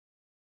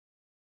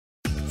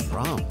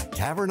From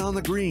Tavern on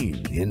the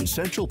Green in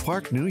Central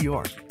Park, New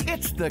York,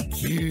 it's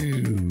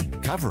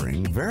theCUBE,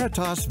 covering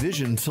Veritas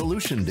Vision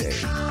Solution Day.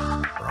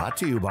 Brought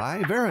to you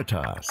by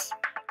Veritas.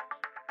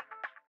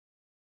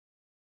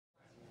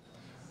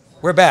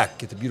 We're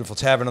back at the beautiful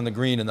Tavern on the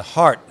Green in the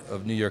heart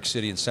of New York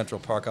City in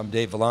Central Park. I'm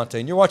Dave Vellante,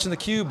 and you're watching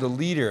theCUBE, the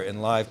leader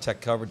in live tech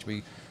coverage.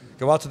 We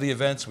go out to the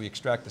events, we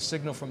extract the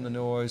signal from the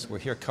noise. We're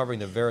here covering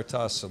the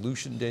Veritas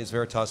Solution Days,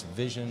 Veritas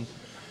Vision.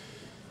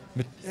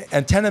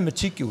 Anteneh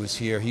Mitiku is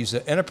here. He's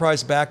an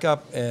enterprise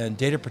backup and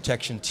data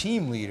protection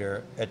team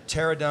leader at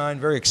Teradyne,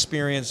 very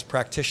experienced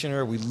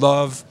practitioner. We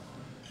love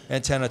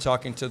Anteneh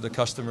talking to the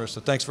customers, so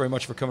thanks very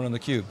much for coming on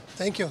theCUBE.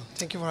 Thank you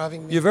for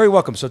having me. You're very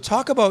welcome. So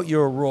talk about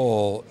your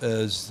role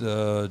as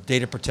the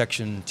data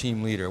protection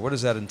team leader. What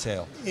does that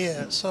entail?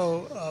 Yeah,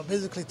 so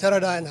basically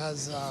Teradyne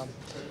has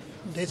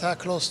data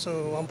close to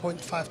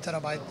 1.5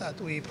 terabyte that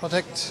we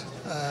protect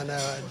on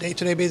a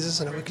day-to-day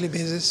basis and a weekly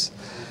basis.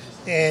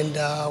 And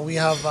we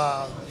have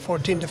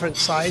 14 different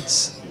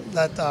sites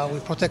that we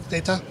protect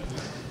data.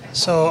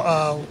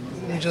 So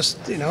we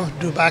just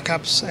do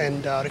backups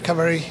and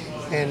recovery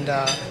and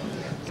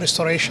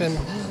restoration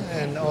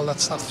and all that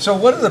stuff. So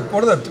what are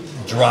the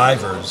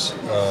drivers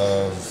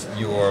of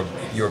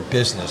your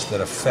business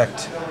that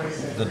affect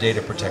the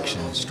data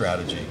protection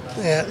strategy?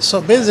 Yeah, so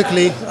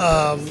basically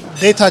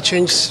data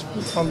changes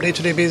from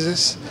day-to-day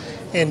basis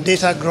and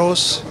data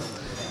grows,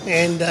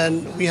 and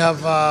then we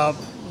have a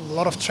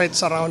lot of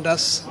threats around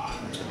us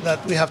that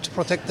we have to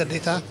protect the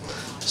data.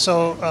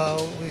 So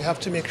we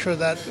have to make sure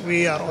that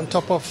we are on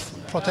top of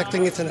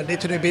protecting it on a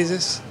day-to-day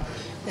basis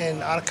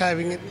and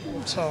archiving it.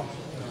 So.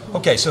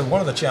 Okay, so one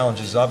of the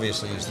challenges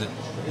obviously is that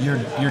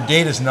your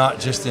data is not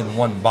just in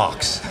one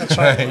box. That's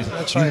right.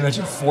 That's right. You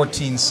mentioned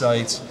 14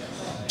 sites,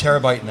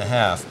 terabyte and a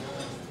half,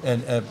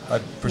 and I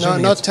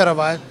presume no, not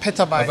terabyte,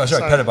 petabyte. Oh,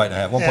 sorry, petabyte and a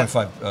half,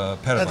 1.5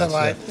 petabytes.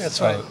 Petabyte, yeah. That's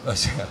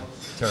right.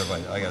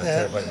 Terabyte. I got a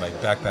terabyte in my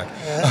backpack.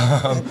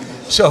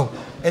 Yeah.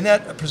 And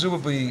that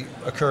presumably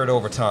occurred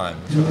over time,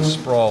 sort of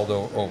sprawled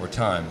over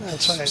time.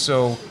 That's right.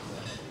 So,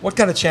 what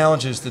kind of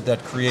challenges did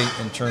that create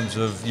in terms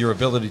of your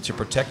ability to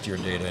protect your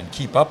data and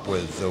keep up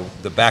with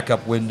the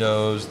backup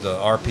windows, the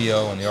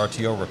RPO and the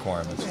RTO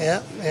requirements?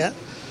 Yeah.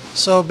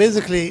 So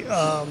basically,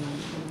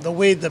 the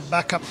way the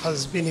backup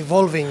has been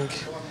evolving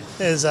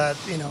is that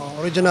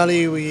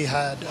originally we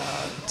had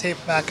tape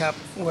backup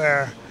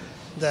where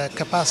the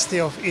capacity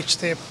of each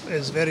tape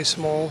is very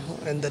small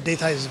and the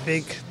data is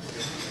big,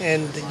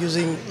 and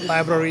using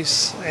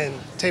libraries and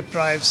tape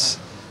drives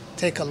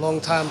take a long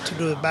time to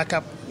do the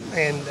backup,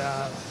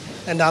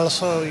 and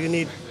also you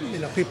need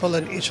people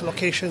in each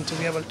location to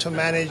be able to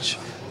manage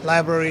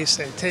libraries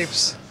and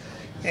tapes,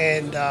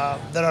 and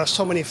there are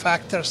so many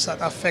factors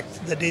that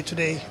affect the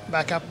day-to-day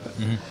backup.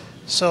 Mm-hmm.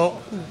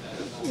 So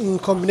in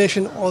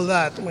combination all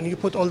that, when you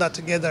put all that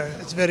together,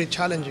 it's very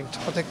challenging to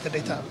protect the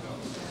data.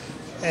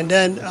 And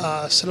then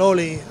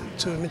slowly,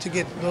 to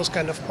mitigate those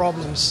kind of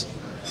problems,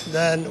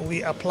 then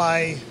we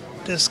apply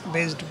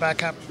disk-based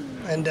backup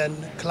and then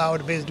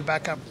cloud-based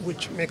backup,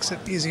 which makes it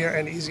easier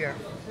and easier.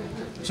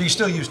 So you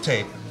still use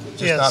tape,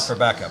 just Yes. not for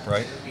backup,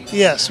 right?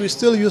 Yes, we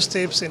still use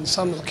tapes in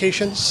some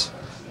locations,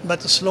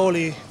 but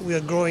slowly we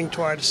are growing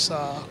towards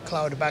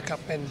cloud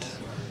backup and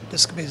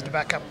disk-based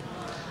backup.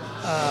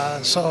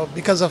 So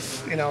because of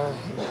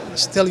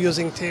still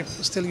using tape,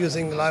 still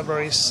using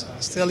libraries,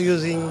 still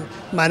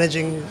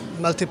managing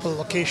multiple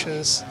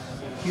locations,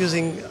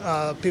 using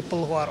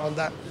people who are on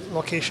that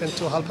location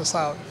to help us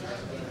out,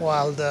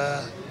 while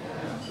the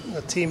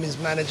team is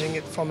managing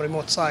it from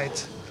remote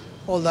site.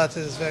 All that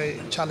is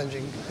very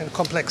challenging and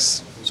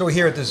complex. So we're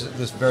here at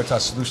this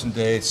Veritas Solution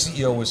Day.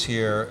 CEO was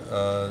here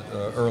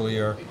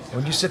earlier.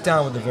 When you sit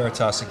down with the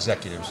Veritas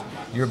executives,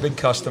 you're a big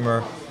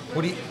customer.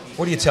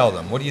 What do you tell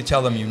them? What do you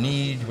tell them you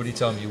need? What do you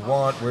tell them you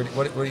want?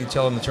 What do you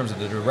tell them in terms of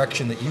the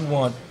direction that you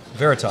want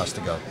Veritas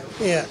to go?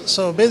 Yeah,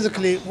 so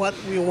basically what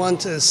we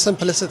want is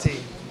simplicity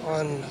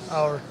on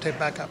our tape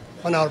backup,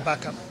 on our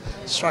backup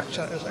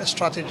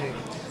strategy.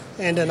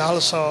 And then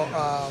also,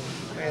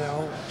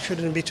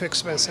 shouldn't be too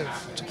expensive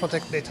to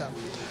protect data.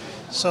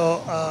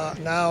 So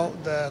now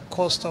the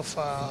cost of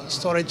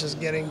storage is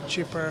getting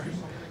cheaper,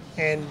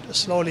 and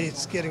slowly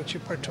it's getting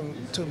cheaper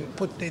to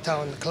put data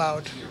on the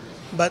cloud.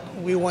 But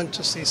we want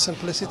to see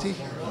simplicity,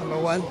 number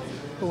one.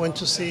 We want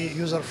to see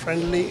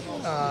user-friendly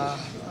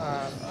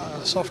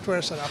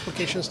softwares and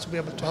applications to be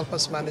able to help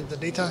us manage the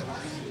data,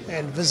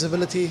 and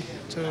visibility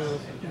to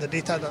the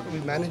data that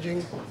we're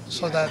managing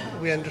so that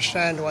we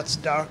understand what's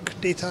dark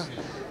data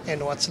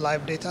and what's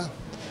live data.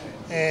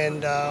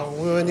 And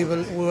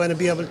we want to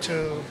be able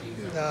to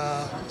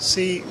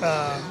see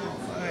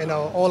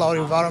all our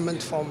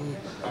environment from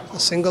a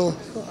single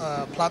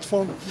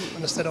platform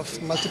instead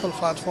of multiple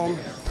platforms.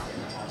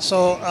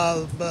 So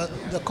but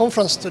the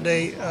conference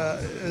today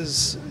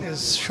is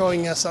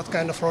showing us that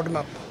kind of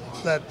roadmap,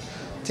 that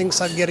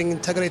things are getting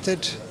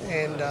integrated,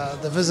 and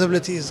the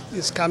visibility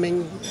is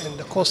coming, and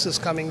the cost is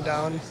coming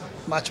down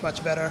much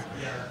better.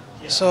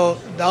 So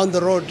down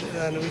the road,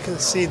 and we can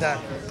see that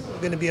we're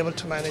going to be able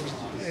to manage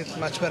it's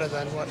much better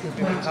than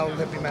how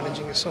we've been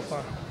managing it so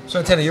far.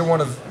 So Anteneh, you're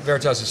one of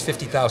Veritas'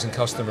 50,000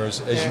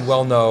 customers. As you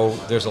well know,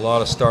 there's a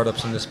lot of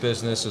startups in this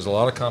business. There's a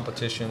lot of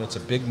competition. It's a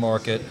big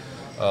market,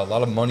 a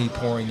lot of money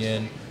pouring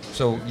in.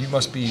 So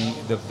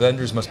the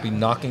vendors must be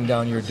knocking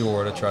down your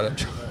door to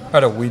try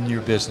to win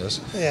your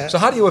business. Yeah. So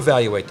how do you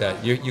evaluate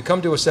that? You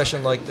come to a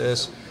session like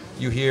this,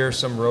 you hear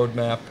some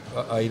roadmap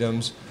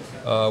items.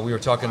 We were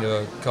talking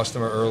to a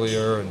customer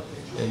earlier, and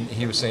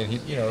he was saying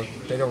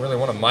they don't really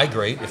want to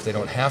migrate if they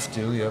don't have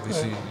to.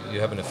 Obviously, you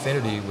have an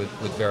affinity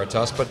with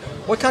Veritas. But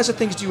what kinds of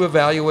things do you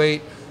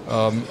evaluate?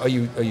 Are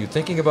you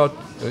thinking about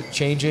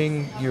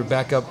changing your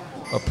backup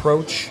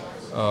approach?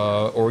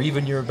 Or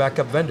even your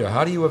backup vendor?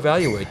 How do you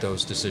evaluate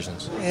those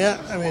decisions? Yeah,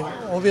 I mean,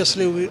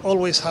 obviously we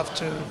always have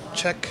to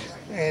check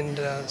and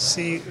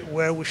see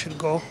where we should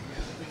go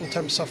in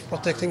terms of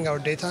protecting our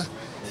data,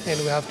 and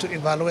we have to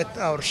evaluate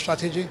our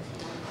strategy.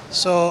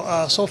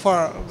 So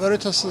far,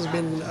 Veritas has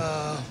been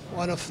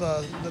one of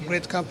the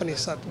great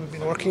companies that we've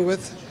been working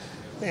with,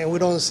 and we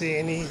don't see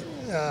any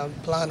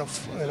plan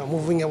of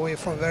moving away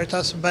from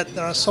Veritas, but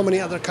there are so many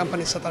other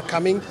companies that are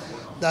coming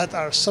that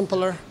are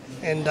simpler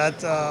and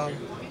that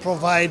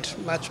provide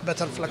much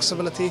better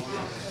flexibility.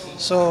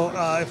 So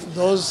if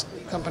those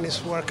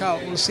companies work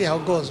out, we'll see how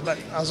it goes. But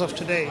as of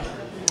today,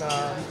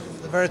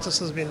 the Veritas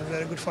has been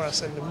very good for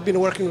us, and we've been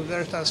working with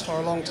Veritas for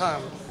a long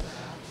time,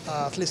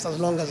 at least as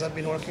long as I've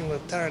been working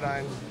with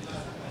Teradyne.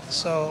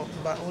 So,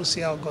 but we'll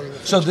see how it goes.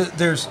 So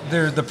there's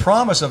the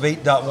promise of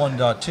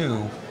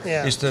 8.1.2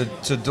 is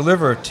to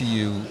deliver to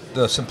you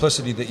the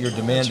simplicity that you're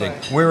demanding.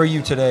 Right. Where are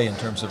you today in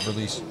terms of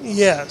release?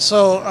 Yeah,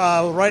 so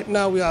right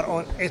now we are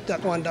on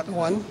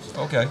 8.1.1.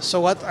 Okay. So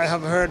what I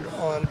have heard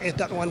on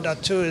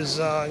 8.1.2 is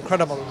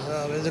incredible.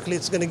 Basically,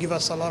 it's going to give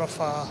us a lot of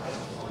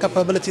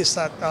capabilities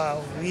that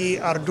we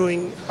are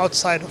doing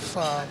outside of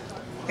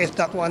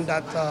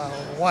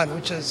 8.1.1,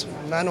 which is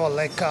manual,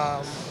 like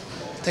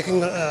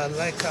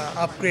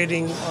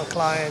upgrading our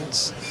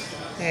clients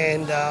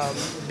and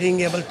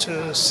being able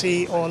to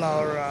see all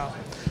our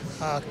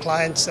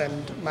clients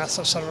and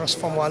master servers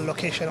from one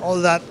location. All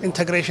that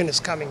integration is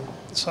coming.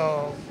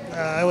 So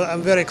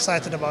I'm very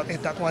excited about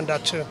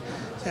 8.1.2,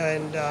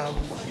 and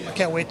I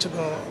can't wait to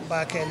go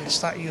back and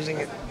start using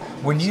it.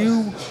 When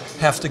you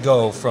have to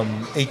go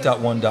from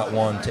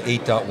 8.1.1 to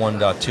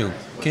 8.1.2,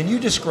 can you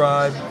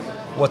describe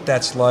what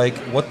that's like,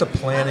 what the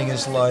planning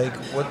is like,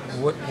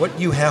 what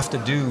you have to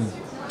do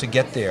to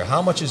get there?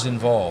 How much is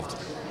involved?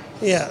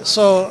 Yeah,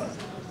 so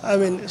I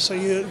mean, so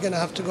you're going to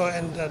have to go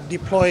and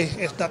deploy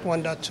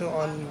 8.1.2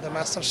 on the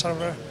master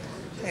server,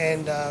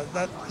 and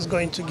that is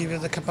going to give you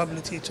the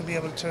capability to be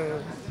able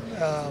to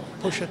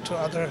push it to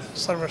other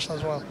servers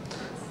as well.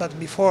 But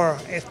before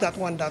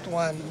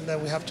 8.1.1,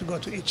 then we have to go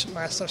to each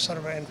master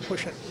server and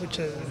push it,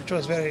 which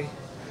was very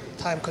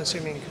time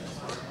consuming.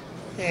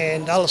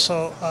 And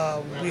also,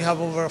 we have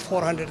over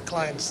 400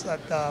 clients that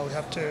we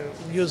have to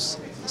use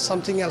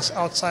something else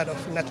outside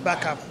of net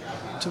backup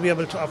to be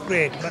able to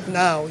upgrade. But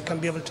now we can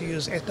be able to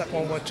use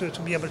 8.1.2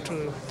 to be able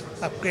to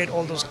upgrade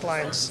all those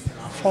clients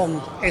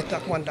from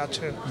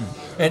 8.1.2.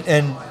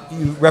 And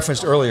you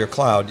referenced earlier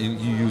cloud. You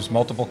use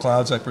multiple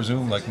clouds, I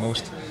presume, like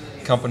most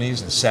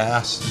companies, and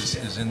SaaS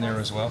is in there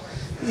as well?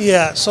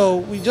 Yeah, so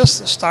we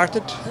just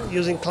started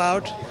using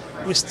cloud.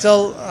 We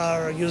still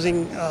are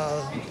using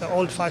the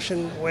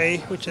old-fashioned way,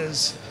 which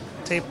is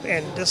tape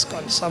and disk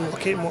on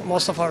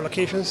most of our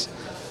locations.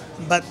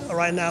 But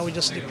right now we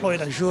just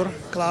deployed Azure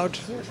Cloud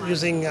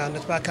using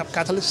NetBackup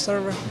Catalyst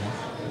server,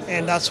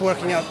 and that's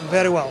working out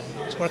very well.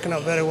 It's working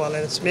out very well,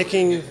 and it's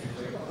making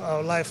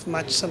our life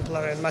much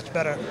simpler and much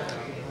better.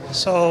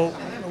 So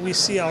we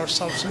see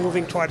ourselves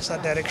moving towards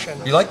that direction.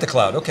 You like the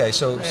cloud? Okay,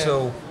 so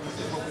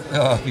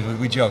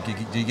we joke.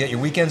 Do you get your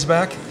weekends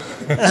back?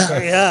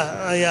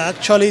 Yeah.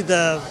 Actually,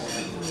 the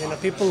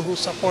people who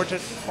support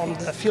it from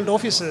the field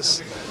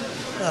offices,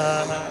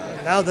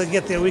 now they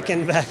get their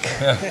weekend back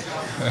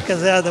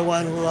because they are the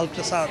one who helped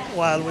us out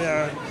while we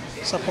are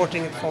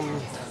supporting it from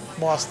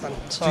Boston.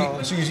 So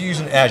you're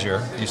using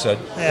Azure, you said.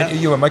 Yeah. Are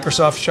you a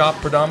Microsoft shop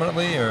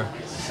predominantly, or?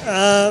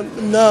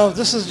 No,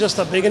 this is just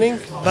a beginning,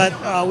 but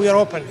we are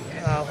open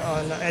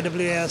on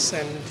AWS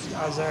and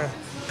other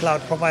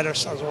cloud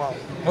providers as well.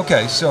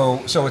 Okay, so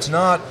it's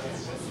not,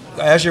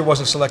 Azure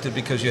wasn't selected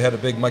because you had a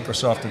big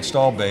Microsoft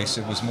install base.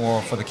 It was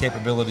more for the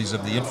capabilities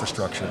of the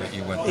infrastructure that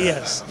you went there.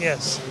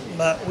 Yes.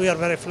 But we are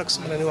very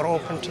flexible and we are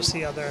open to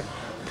see other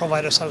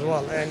providers as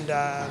well. And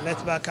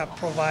NetBackup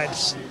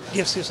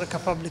gives you the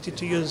capability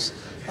to use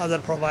other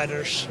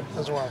providers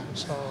as well.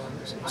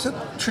 So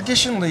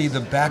traditionally,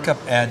 the backup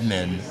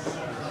admin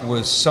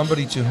was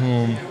somebody to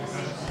whom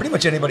pretty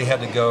much anybody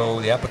had to go.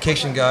 The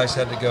application guys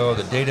had to go.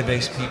 The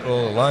database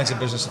people, the lines of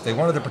business, if they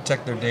wanted to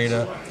protect their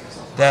data,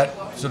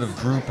 that sort of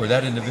group or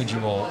that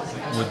individual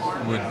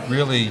would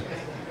really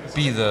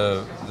be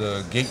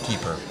the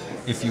gatekeeper,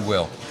 if you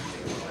will.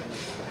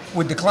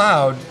 With the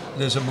cloud,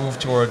 there's a move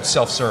toward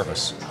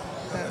self-service.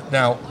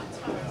 Now,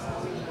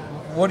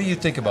 what do you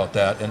think about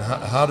that, and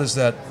how does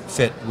that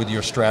fit with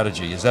your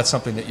strategy? Is that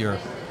something that you're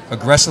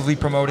aggressively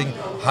promoting?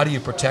 How do you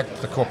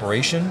protect the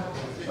corporation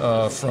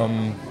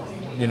from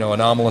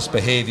anomalous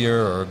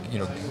behavior or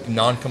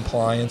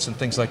non-compliance and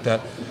things like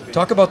that.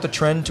 Talk about the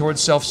trend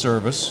towards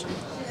self-service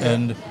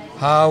and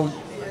how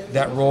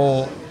that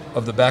role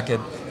of the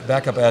backup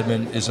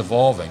admin is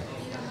evolving.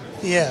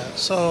 Yeah,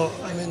 so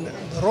I mean,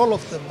 the role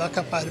of the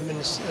backup admin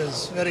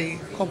is very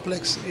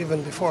complex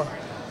even before,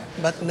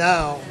 but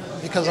now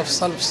because of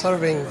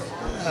self-service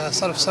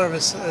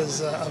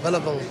is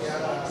available,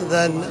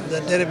 then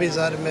the database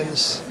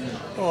admins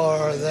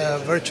or the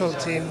virtual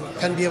team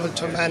can be able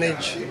to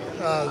manage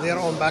their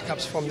own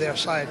backups from their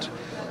side,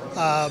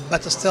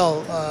 but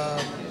still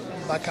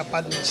backup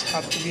admins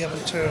have to be able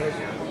to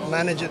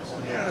manage it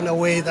in a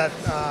way that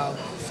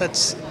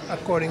fits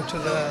according to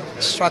the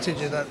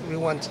strategy that we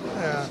want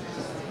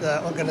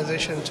the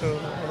organization to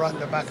run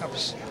the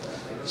backups.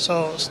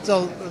 So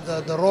still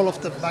the role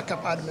of the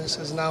backup admins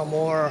is now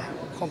more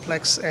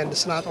complex, and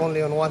it's not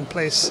only on one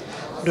place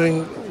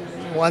doing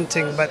one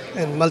thing, but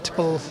in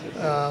multiple,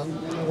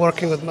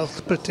 working with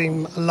multiple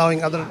teams,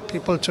 allowing other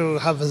people to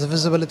have the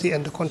visibility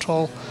and the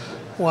control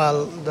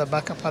while the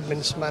backup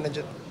admins manage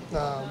it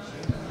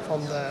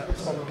from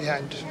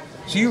behind.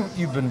 So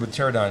you've been with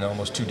Teradyne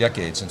almost 2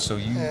 decades, and so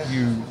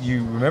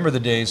you remember the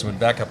days when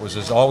backup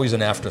was always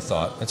an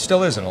afterthought. It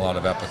still is in a lot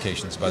of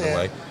applications, by the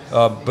way.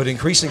 But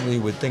increasingly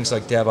with things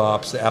like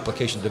DevOps, the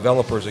application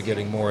developers are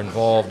getting more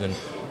involved in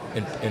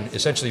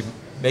essentially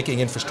making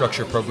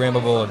infrastructure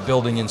programmable and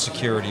building in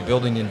security,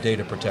 building in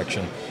data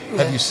protection.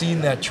 Have you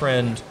seen that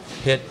trend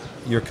hit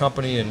your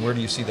company, and where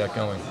do you see that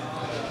going?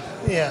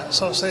 Yeah,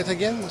 so say it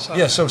again. Sorry.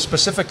 Yeah, so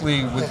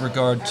specifically with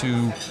regard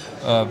to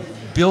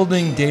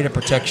building data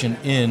protection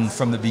in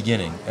from the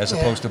beginning as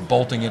opposed to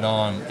bolting it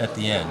on at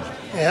the end.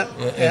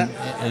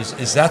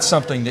 Is that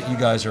something that you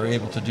guys are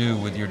able to do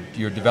with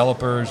your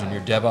developers and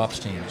your DevOps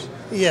teams?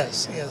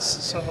 Yes.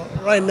 So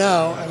right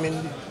now, I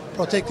mean,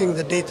 protecting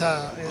the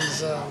data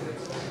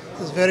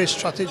is very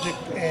strategic,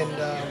 and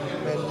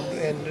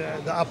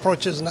the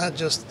approach is not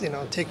just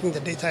taking the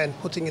data and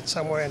putting it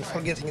somewhere and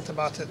forget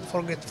about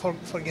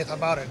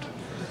it,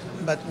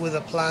 but with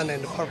a plan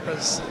and a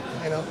purpose.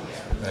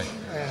 Right.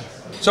 Yeah.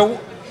 So,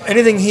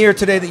 anything here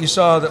today that you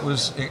saw that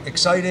was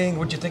exciting?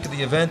 What did you think of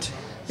the event?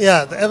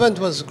 Yeah, the event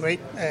was great,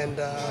 and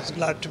I was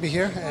glad to be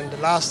here. And the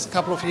last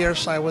couple of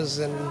years, I was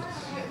in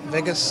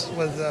Vegas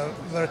with the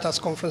Veritas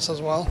conference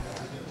as well,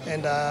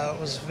 and it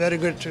was very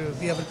good to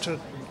be able to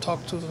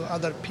talk to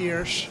other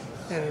peers,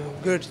 and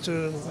good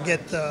to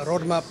get the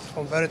roadmap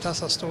from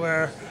Veritas as to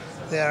where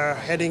they are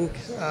heading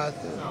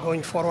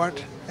going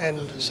forward,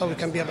 and so we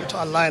can be able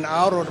to align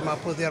our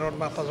roadmap with their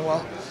roadmap as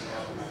well.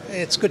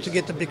 It's good to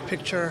get the big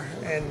picture,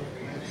 and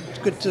it's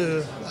good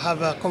to have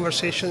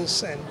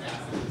conversations and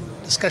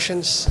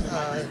discussions.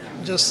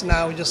 Just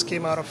now, we just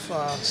came out of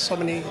so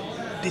many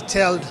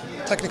detailed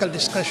technical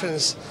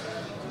discussions.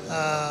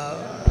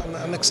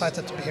 I'm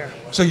excited to be here.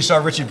 So you saw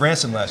Richard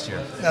Branson last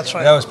year. That's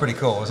right. That was pretty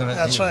cool, wasn't it?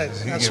 That's right.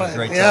 That's right.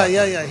 Great Yeah.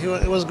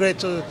 It was great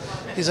to.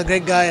 He's a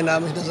great guy, and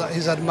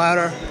he's an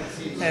admirer,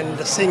 and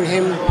seeing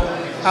him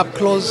up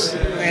close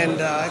and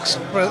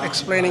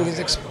explaining his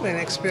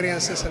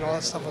experiences and all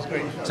that stuff was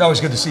great. It's always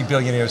good to see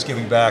billionaires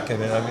giving back. I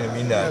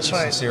mean that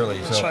sincerely.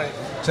 That's right.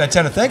 So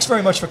Anteneh, thanks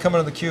very much for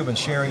coming to theCUBE and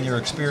sharing your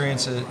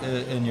experience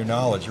and your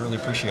knowledge. Really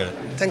appreciate it.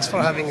 Thanks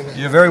for having me.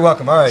 You're very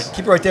welcome. All right,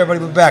 keep it right there, everybody.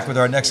 We'll be back with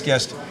our next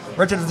guest.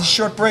 Right after this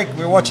short break,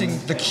 we're watching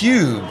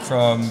theCUBE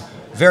from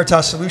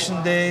Veritas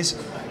Solution Days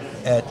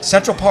at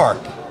Central Park,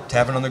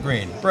 Tavern on the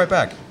Green. Be right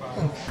back.